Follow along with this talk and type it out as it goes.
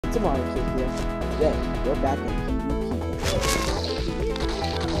It's a Mario Kid here. Today, we're back in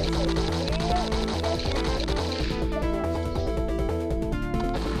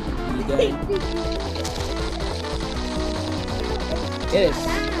PvP. It is.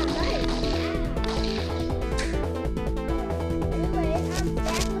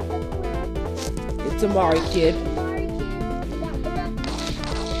 It's a Mario Kid.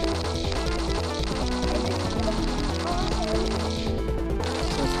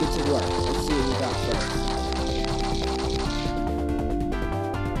 Let's get to work. Let's see what we got first.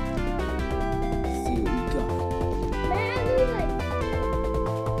 Let's see what we got.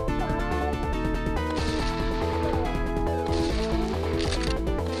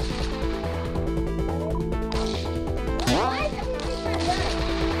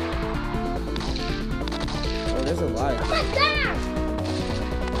 Oh, there's a lot. Oh my God!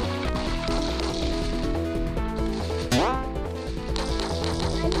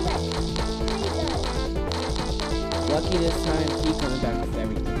 Lucky this time, he's coming back with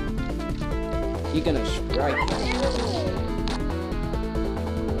everything. He's gonna strike them.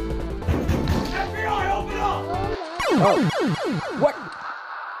 FBI, open up! Oh! What?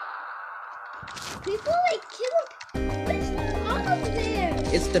 People like kill what's going on over there?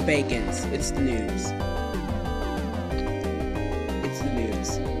 It's the Bacons. It's the noobs. It's the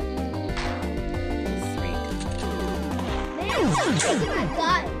noobs. Freak. Man, stop taking my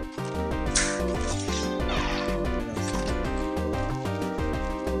gun.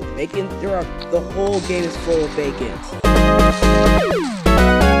 Bacon, the whole game is full of bacons. The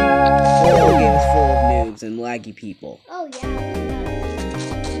whole game is full of noobs and laggy people. Oh yeah.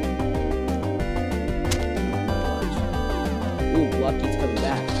 Ooh, Lucky's coming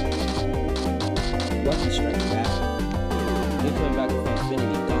back. Lucky's striking back. He's coming back with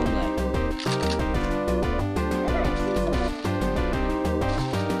Infinity Gauntlet.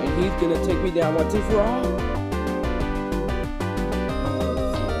 And he's gonna take me down once and for all.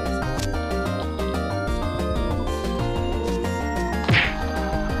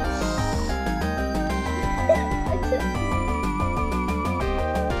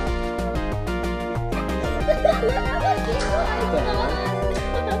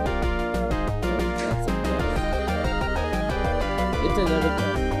 It's another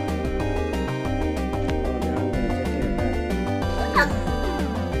death. Oh, now I'm gonna take care of that.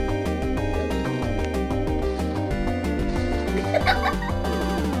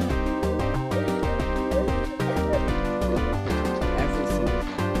 Every single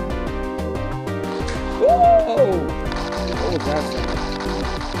time. Oh! Oh, that's it.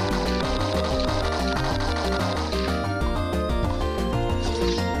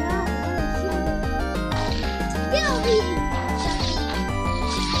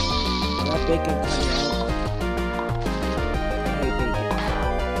 Bacon coming out. I hate bacon.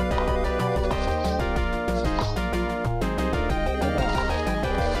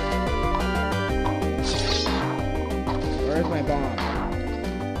 Where's my bomb?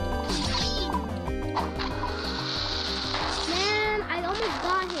 Man, I almost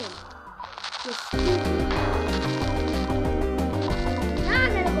got him. Now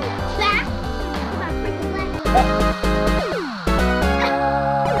I'm gonna go back to my freaking left.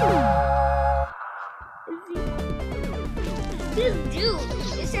 This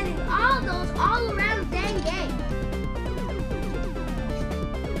dude is sending all those all around the dang game.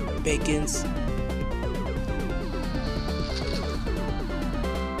 Bacons.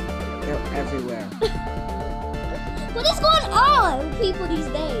 They're everywhere. What is going on with people these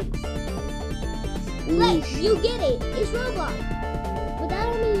days? Like, you get it. It's Roblox. But that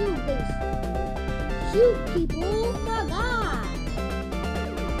don't mean you can shoot people. My God.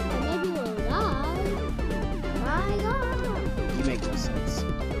 And maybe we'll die. My God. You make no sense.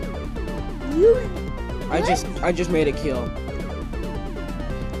 You. I just made a kill.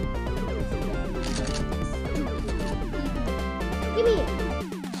 Give me it.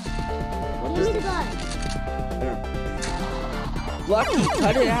 What Give is me the this? gun. There. Lucky,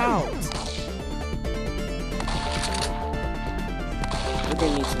 cut it out. We're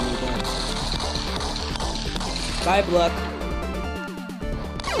gonna need some new guns. Bye, Bluck.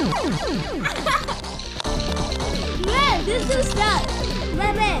 Man, this is stuck.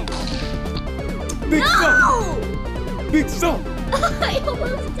 Man. Big No! Big Stone. I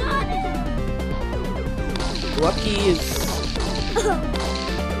almost got it. Lucky is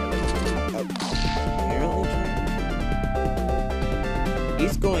apparently trying.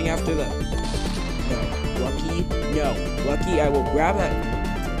 He's going after the. No, Lucky. No, Lucky. I will grab that.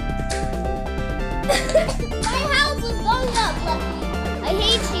 My house is going up, Lucky. I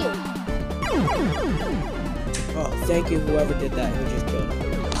hate you. Oh, thank you, whoever did that. Who just killed him.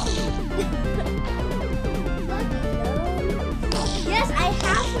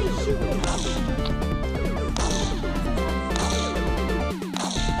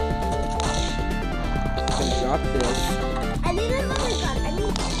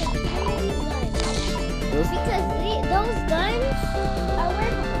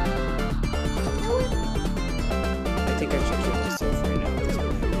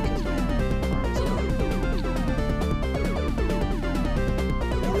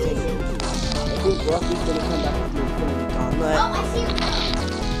 Lucky's gonna come back with the Infinity Gauntlet. Oh, I see him.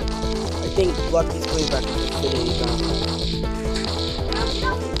 I think Lucky's coming back with the Infinity Gauntlet.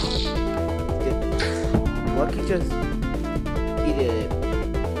 Lucky just... He did it.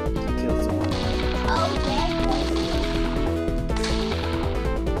 He killed someone. Oh,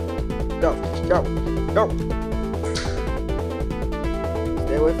 Go.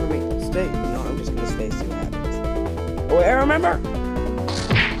 Stay away from me. Stay. No, I'm just gonna stay, see what happens. Oh, wait, I remember!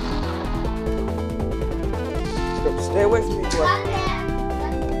 Stay away from me, Lucky.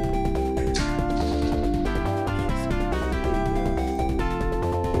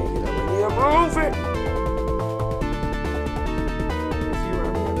 Move it!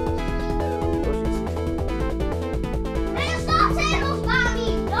 man, stop saying those about me.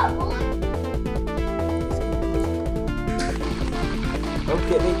 No, boy.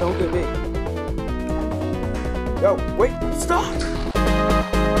 Don't get me. Yo, wait, stop!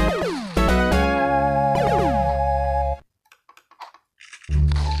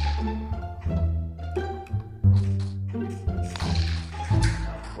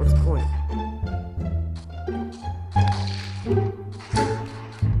 What's the point?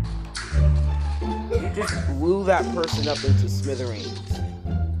 You just blew that person up into smithereens.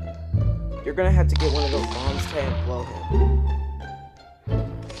 You're gonna have to get one of those bombs to blow him.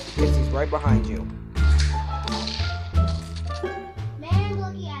 Because he's right behind you. Man,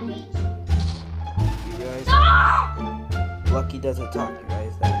 Lucky, I hate you. You guys, Stop! Lucky doesn't talk, you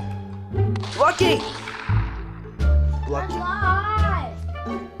guys. That Lucky! I'm Lucky, alive.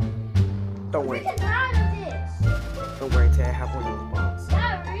 don't worry. I'm tired of this. Don't worry till I have one of those bombs.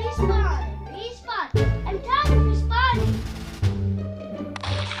 Now respawn. I'm tired of respawning.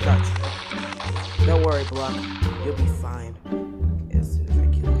 Gotcha. Don't worry, Block. You'll be fine. As soon as I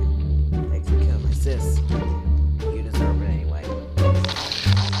kill you. Thanks for killing my sis. You deserve it anyway.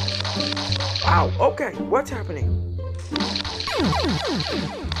 Ow! Okay, what's happening?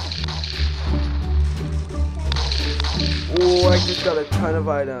 Oh, I just got a ton of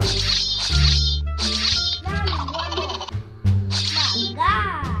items.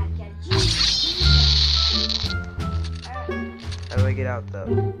 How do I get out though? I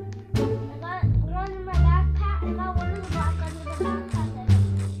got one in my backpack. I got one in the back under the backpack.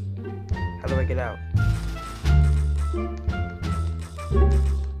 How do I get out?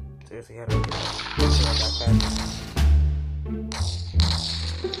 Seriously, how do I get out?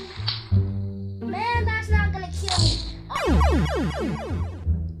 Man, that's not gonna kill me.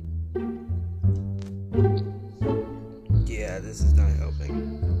 Yeah, this is not helping.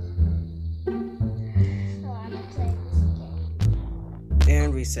 So I'm gonna play this game.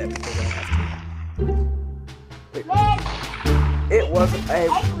 And reset because I have to. Man, It was egg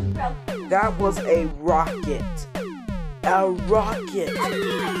a. was broken. That was a rocket. A rocket.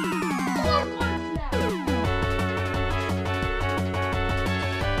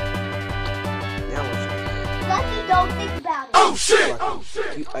 Now what's happening? Lucky, don't think about it. Oh shit!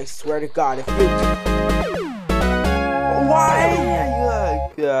 I swear to God, if you. Why?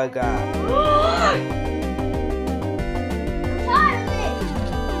 Oh, God. I'm tired of this.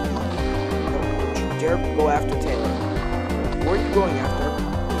 Don't you dare go after Taylor. Where are you going after?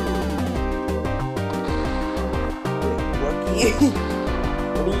 Wait, Lucky?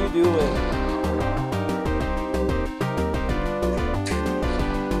 What are you doing?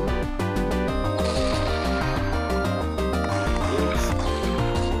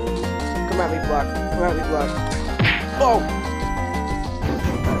 Come at me, Block. Oh!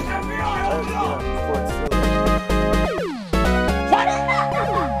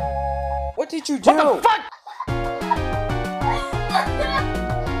 What did you do? What the fuck?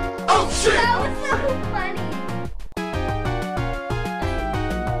 Oh shit! That was so funny.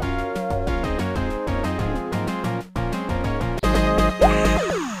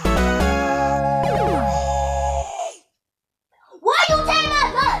 Why you take my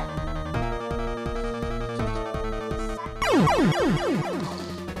gun?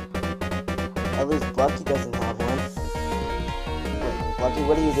 At least Lucky doesn't have one. Wait, Lucky,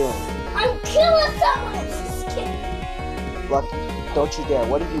 what are you doing? I'm killing someone. I'm just kidding. Lucky, don't you dare.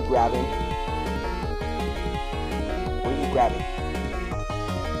 What are you grabbing? What are you grabbing?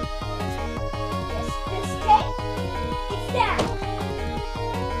 This cake. It's that.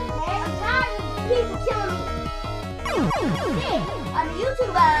 Okay, I'm tired of people killing me. Hey, I'm a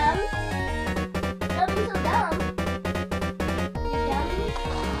YouTuber. Don't be so dumb. You dummies.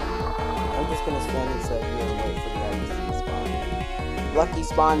 I'm just gonna stand inside here and wait for the others to spawn. Lucky,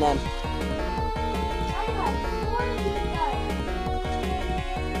 spawn them. I got 4 of these guys.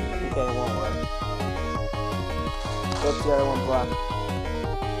 Okay, it won't work. Go to the other one, Block.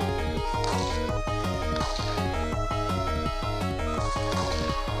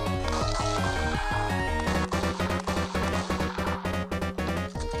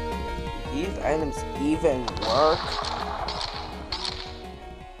 items even work?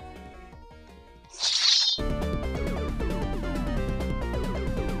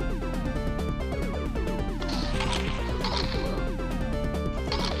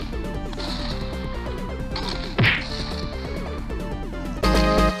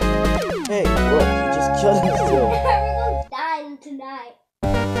 Hey, look, he just killed himself. Everyone's dying tonight.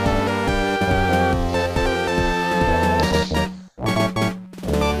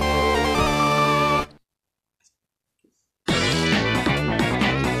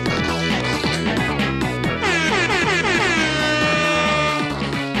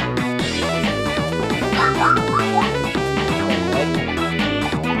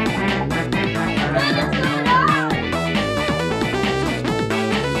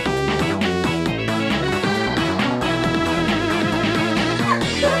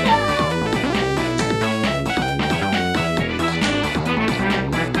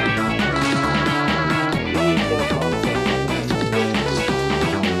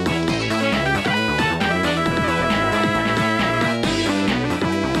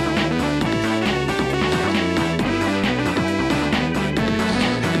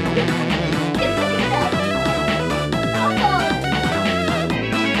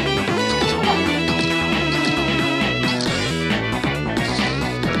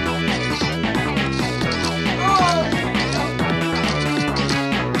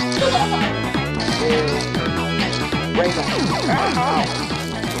 Rainbow.